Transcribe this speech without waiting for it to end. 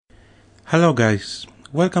Hello guys,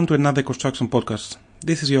 welcome to another construction podcast.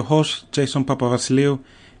 This is your host Jason Papavasiliou,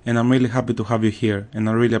 and I'm really happy to have you here, and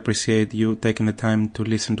I really appreciate you taking the time to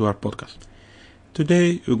listen to our podcast.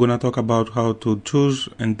 Today we're gonna talk about how to choose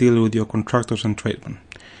and deal with your contractors and tradesmen.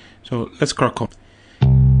 So let's crack on.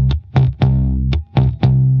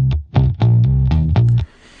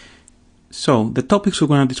 So the topics we're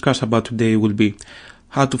gonna discuss about today will be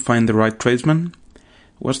how to find the right tradesman,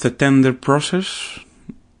 what's the tender process,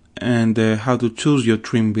 and how to choose your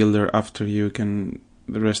trim builder after you can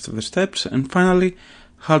the rest of the steps, and finally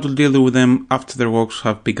how to deal with them after their works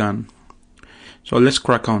have begun. So let's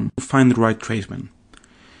crack on. Find the right tradesman.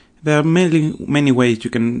 There are many ways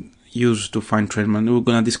you can use to find tradesmen. We're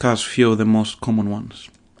going to discuss a few of the most common ones.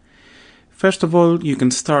 First of all, you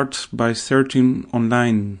can start by searching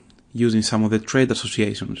online using some of the trade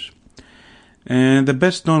associations. And the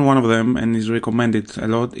best known one of them, and is recommended a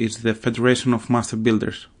lot, is the Federation of Master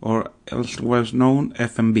Builders, or elsewhere known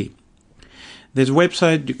FMB. There's a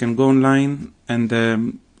website, you can go online, and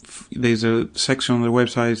there's a section on the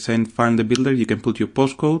website saying find the builder. You can put your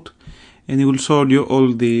postcode, and it will show you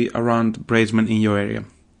all the around tradesmen in your area.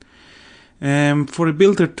 For a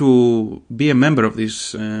builder to be a member of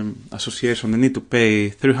this association, they need to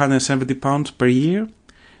pay £370 per year.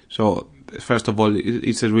 So first of all,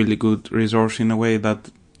 it's a really good resource in a way that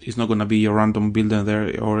it's not going to be your random builder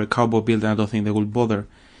there or a cowboy builder. I don't think they will bother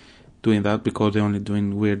doing that because they're only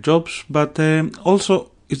doing weird jobs. But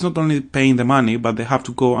also, it's not only paying the money, but they have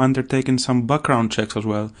to go undertaking some background checks as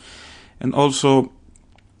well. And also,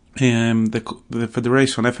 the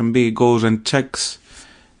Federation FMB goes and checks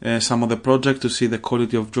some of the projects to see the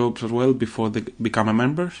quality of jobs as well before they become a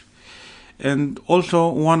members. And also,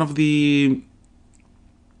 one of the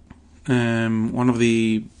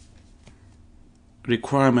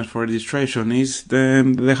requirements for registration is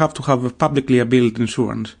they have to have a publicly available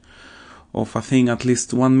insurance of, I think, at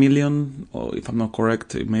least 1 million, or if I'm not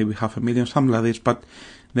correct, maybe 500,000, something like this, but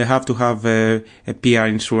they have to have a PR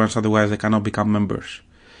insurance, otherwise they cannot become members.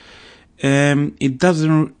 FMB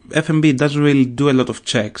doesn't really do a lot of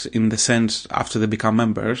checks in the sense after they become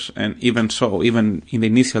members, and even so, even in the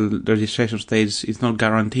initial registration stage, it's not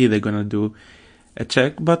guaranteed they're gonna do a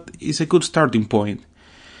check, but it's a good starting point.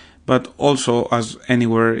 But also, as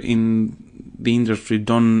anywhere in the industry,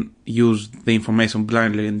 don't use the information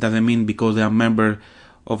blindly. It doesn't mean because they are a member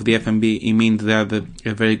of the FMB, it means they are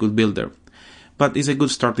a very good builder. But it's a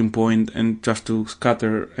good starting point, and just to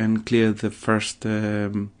scatter and clear the first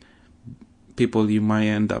people you might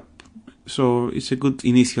end up. So it's a good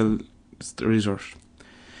initial resource.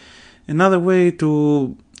 Another way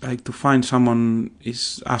to find someone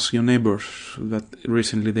is ask your neighbors that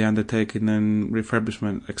recently they undertaken a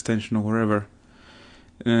refurbishment, extension, or whatever.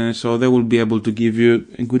 So they will be able to give you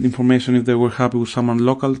good information if they were happy with someone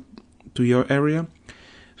local to your area.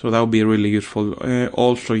 So that would be really useful.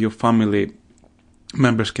 Also, your family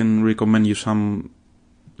members can recommend you someone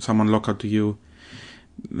local to you.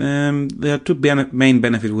 There are two main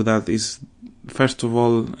benefits with that. Is first of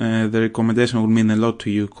all, the recommendation will mean a lot to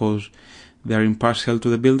you because they're impartial to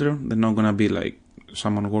the builder. They're not gonna be like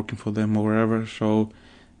someone working for them or wherever. So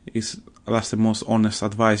that's the most honest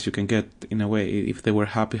advice you can get in a way if they were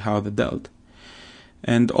happy how they dealt.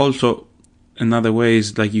 And also another way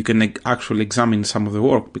is like you can actually examine some of the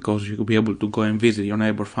work because you will be able to go and visit your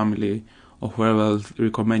neighbor, family, or whoever else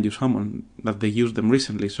recommend you someone that they used them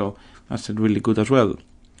recently. So that's really good as well.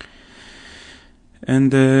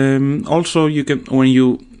 And also you can, when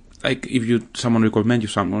you if someone recommend you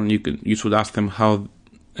someone, you should ask them how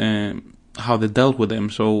they dealt with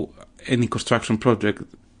them. So any construction project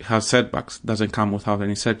has setbacks, doesn't come without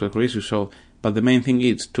any setback or issues. So, but the main thing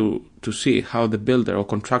is to see how the builder or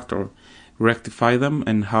contractor rectify them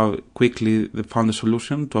and how quickly they found a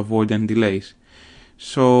solution to avoid any delays.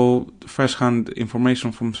 So first-hand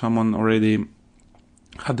information from someone already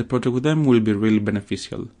had the project with them will be really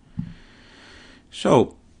beneficial.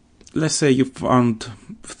 So let's say you found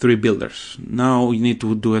 3 builders. Now you need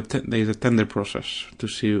to do there's a tender process to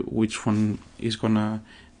see which one is gonna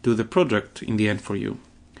do the project in the end for you.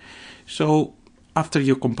 So after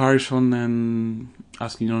your comparison and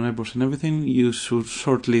asking your neighbors and everything, you should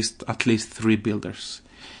shortlist at least 3 builders.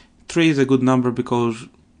 3 is a good number because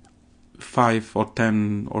 5 or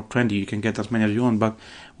 10 or 20 you can get as many as you want, but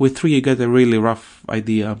with 3 you get a really rough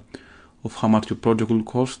idea of how much your project will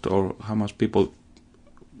cost or how much people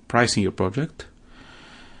pricing your project.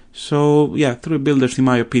 So yeah, 3 builders, in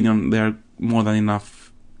my opinion, they are more than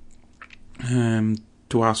enough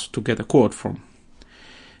to ask to get a quote from.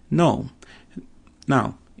 Now,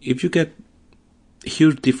 if you get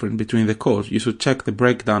huge difference between the cost, you should check the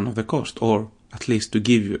breakdown of the cost, or at least to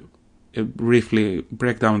give you briefly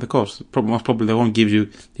break down the cost. Most probably they won't give you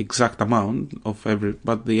the exact amount of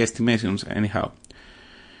but the estimations anyhow.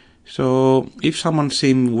 So if someone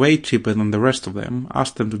seems way cheaper than the rest of them,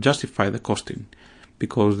 ask them to justify the costing,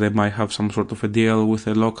 because they might have some sort of a deal with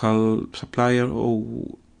a local supplier, or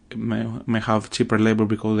may have cheaper labor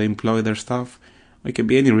because they employ their staff. It can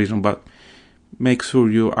be any reason, but make sure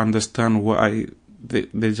you understand why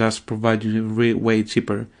they just provide you way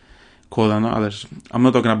cheaper quote than others. I'm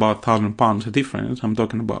not talking about £1,000 difference. I'm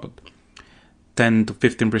talking about 10 to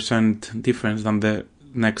 15% difference than the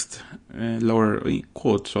next lower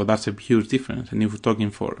quote. So that's a huge difference. And if we're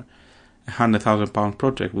talking for £100,000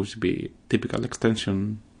 project, which would be typical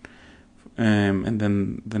extension, and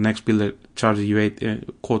then the next builder charges you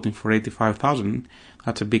quoting for 85,000,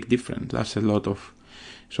 that's a big difference. That's a lot of.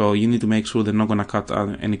 So you need to make sure they're not going to cut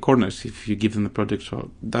any corners if you give them the project.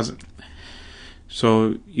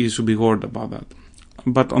 So you should be worried about that.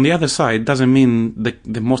 But on the other side, doesn't mean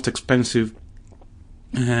the most expensive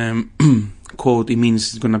quote, it means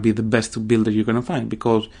it's going to be the best builder you're going to find,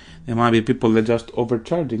 because there might be people that are just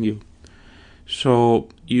overcharging you. So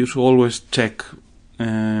you should always check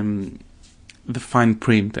the fine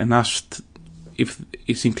print and ask if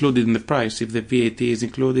it's included in the price, if the VAT is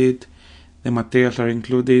included, the materials are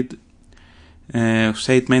included,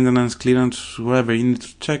 site maintenance, clearance, whatever. You need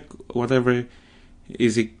to check whatever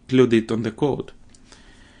is included on the quote.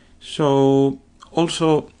 So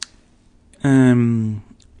also,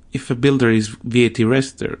 if a builder is VAT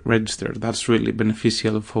registered, that's really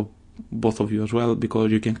beneficial for both of you as well,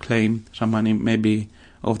 because you can claim some money maybe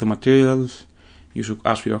of the materials. You should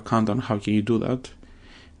ask your accountant how can you do that.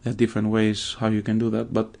 There are different ways how you can do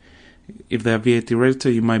that, but if they are VAT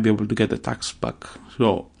registered, you might be able to get the tax back.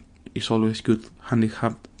 So it's always good, handy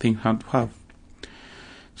thing to have.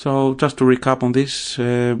 So just to recap on this,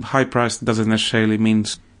 high price doesn't necessarily mean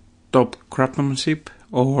top craftsmanship,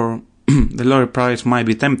 or the lower price might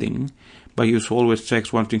be tempting, but you should always check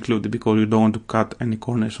what's included, because you don't want to cut any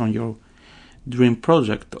corners on your dream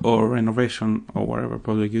project or renovation or whatever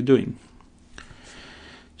project you're doing.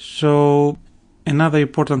 So another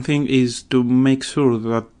important thing is to make sure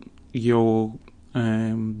that your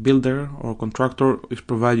builder or contractor is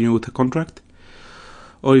providing you with a contract.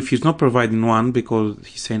 Or if he's not providing one because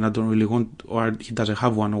he's saying I don't really want, or he doesn't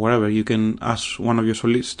have one, or whatever, you can ask one of your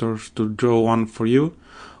solicitors to draw one for you,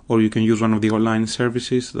 or you can use one of the online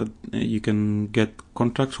services that you can get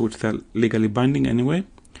contracts which are legally binding anyway.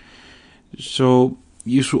 So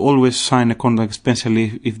you should always sign a contract,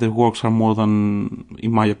 especially if the works are more than,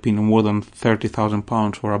 in my opinion, more than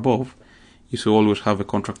 £30,000 or above. You should always have a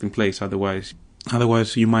contract in place, otherwise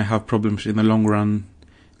you might have problems in the long run.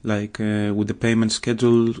 Like with the payment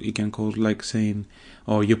schedule, it can cause like saying,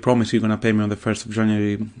 oh, you promise you're going to pay me on the 1st of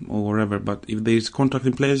January or whatever. But if there is contract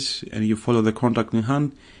in place and you follow the contract in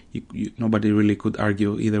hand, nobody really could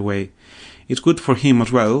argue either way. It's good for him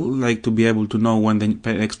as well, like to be able to know when the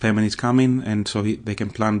next payment is coming, and so they can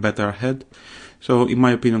plan better ahead. So in my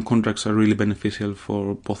opinion, contracts are really beneficial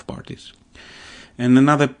for both parties. And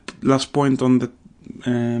another last point on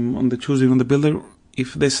the choosing of the builder,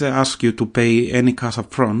 if they ask you to pay any cash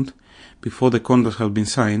up front before the contract has been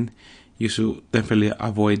signed, you should definitely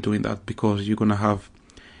avoid doing that, because you're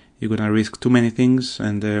gonna risk too many things,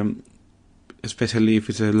 and especially if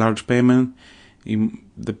it's a large payment,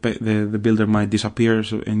 the builder might disappear,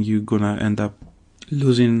 and you're gonna end up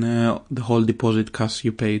losing the whole deposit cash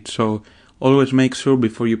you paid. So always make sure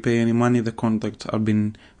before you pay any money the contracts are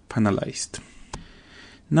being finalized.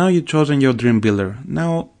 Now you've chosen your dream builder.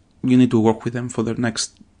 Now you need to work with them for the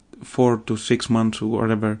next 4 to 6 months or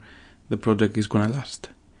whatever the project is going to last.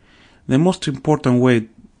 The most important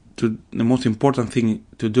thing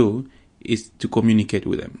to do is to communicate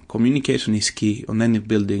with them. Communication is key on any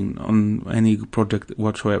building, on any project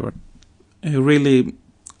whatsoever. A really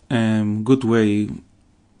good way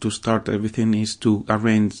to start everything is to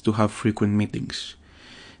arrange to have frequent meetings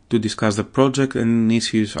to discuss the project and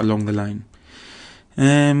issues along the line.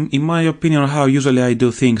 In my opinion, how usually I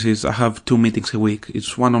do things is I have 2 meetings a week.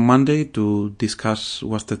 It's one on Monday to discuss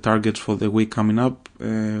what's the targets for the week coming up,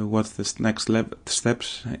 what's the next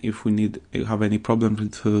steps, if we have any problems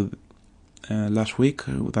with last week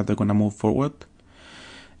that they're going to move forward.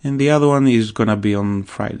 And the other one is going to be on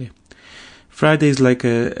Friday. Friday is like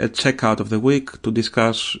a checkout of the week to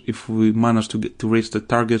discuss if we managed to reach the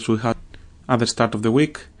targets we had at the start of the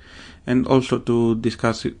week, and also to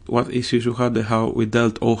discuss what issues you had, how we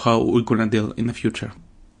dealt, or how we're going to deal in the future.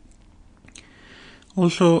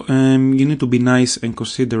 Also, you need to be nice and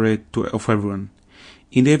considerate of everyone.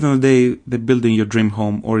 In the end of the day, they're building your dream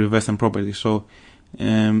home or investment property, so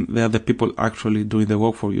They are the people actually doing the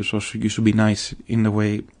work for you, so you should be nice in a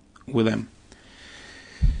way with them.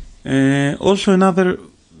 Also, another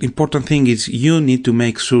important thing is you need to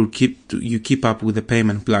make sure you keep up with the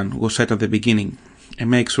payment plan was set at the beginning, and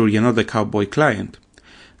make sure you're not the cowboy client.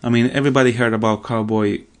 I mean, everybody heard about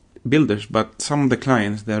cowboy builders, but some of the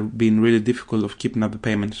clients, they're being really difficult of keeping up the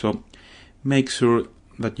payment, so make sure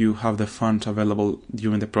that you have the funds available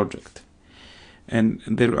during the project. And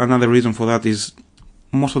another reason for that is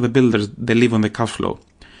most of the builders, they live on the cash flow.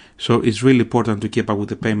 So it's really important to keep up with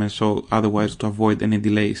the payments, so otherwise to avoid any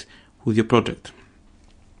delays with your project.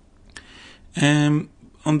 On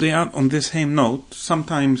the same note,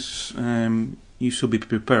 sometimes you should be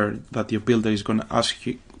prepared that your builder is going to ask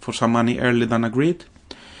you for some money earlier than agreed.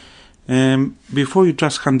 Before you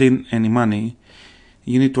just hand in any money,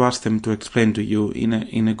 you need to ask them to explain to you in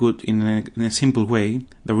a simple way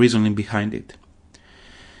the reasoning behind it.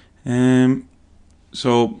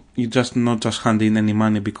 So you just not just hand in any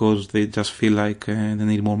money because they just feel like they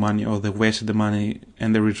need more money, or they wasted the money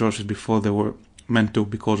and the resources before they were meant to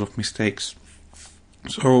because of mistakes.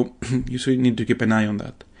 So you should need to keep an eye on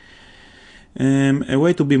that. A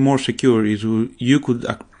way to be more secure is you could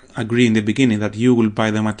agree in the beginning that you will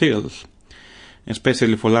buy the materials,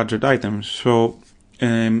 especially for larger items. So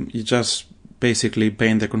you just basically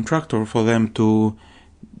paying the contractor for them to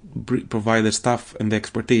provide the staff and the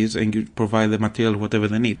expertise, and you provide the material whatever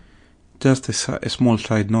they need. Just a small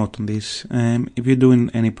side note on this: if you're doing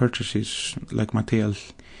any purchases like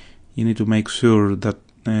materials, you need to make sure that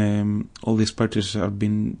all these purchases have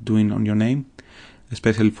been doing on your name,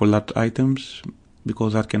 especially for large items,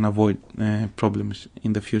 because that can avoid problems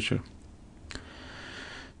in the future.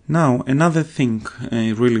 Now, another thing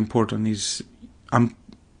really important is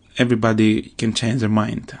everybody can change their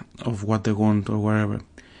mind of what they want or wherever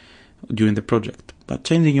during the project. But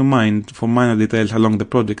changing your mind for minor details along the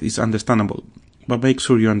project is understandable. But make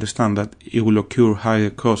sure you understand that it will occur higher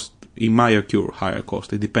cost. It might occur higher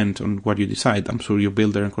cost. It depends on what you decide. I'm sure your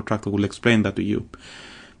builder and contractor will explain that to you.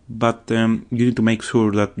 But you need to make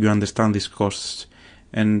sure that you understand these costs,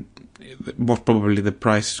 and most probably the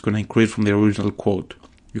price is going to increase from the original quote.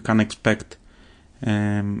 You can't expect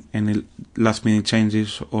any last minute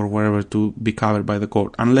changes or whatever to be covered by the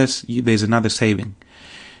quote unless there's another saving.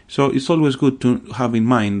 So it's always good to have in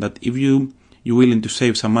mind that if you're willing to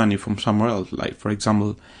save some money from somewhere else, like for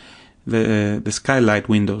example the skylight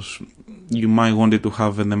windows, you might want it to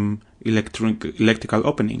have them electrical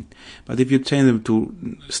opening, but if you change them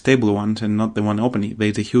to stable ones and not the one opening,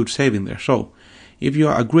 there's a huge saving there. So if you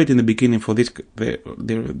agreed in the beginning for this the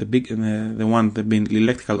one that being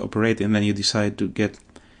electrical operated, and then you decide to get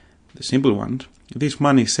the simple ones, this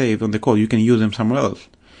money saved on the code, you can use them somewhere else.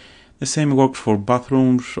 The same works for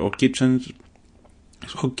bathrooms or kitchens.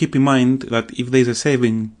 So keep in mind that if there's a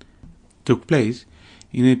saving took place,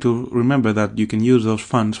 you need to remember that you can use those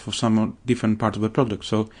funds for some different part of the project.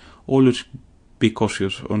 So always be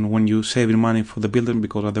cautious on when you saving money for the building,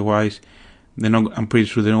 because otherwise I'm pretty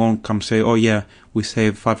sure they won't come say, oh yeah, we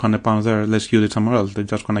saved £500 there, let's use it somewhere else. They're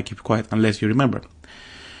just going to keep quiet unless you remember.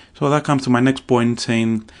 So that comes to my next point,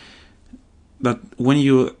 saying that when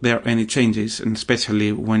there are any changes, and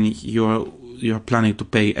especially when you're planning to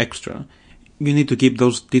pay extra, you need to keep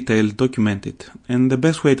those details documented. And the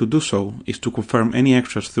best way to do so is to confirm any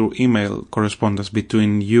extras through email correspondence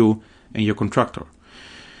between you and your contractor.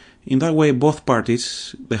 In that way, both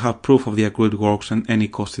parties, they have proof of the agreed works and any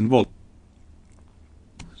cost involved.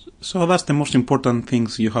 So that's the most important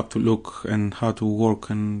things you have to look and how to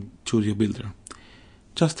work and choose your builder.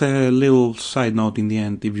 Just a little side note in the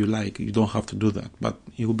end, if you like, you don't have to do that, but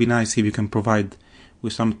it would be nice if you can provide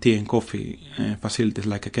with some tea and coffee facilities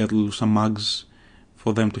like a kettle, some mugs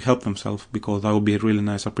for them to help themselves, because that would be a really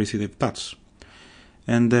nice appreciative touch.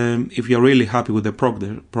 And if you're really happy with the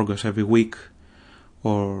progress every week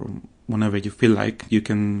or whenever you feel like, you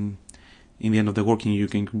can, in the end of the working, you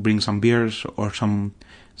can bring some beers or some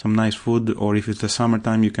nice food, or if it's the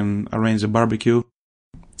summertime, you can arrange a barbecue.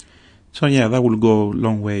 So yeah, that will go a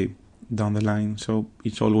long way down the line. So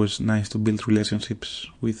it's always nice to build relationships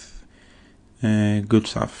with good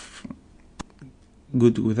stuff,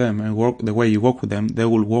 good with them, and work the way you work with them. They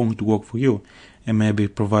will want to work for you and maybe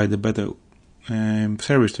provide a better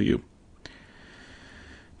service to you.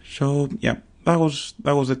 So yeah, that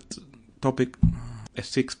was a topic, a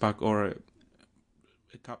 6-pack or a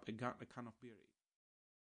can of beer.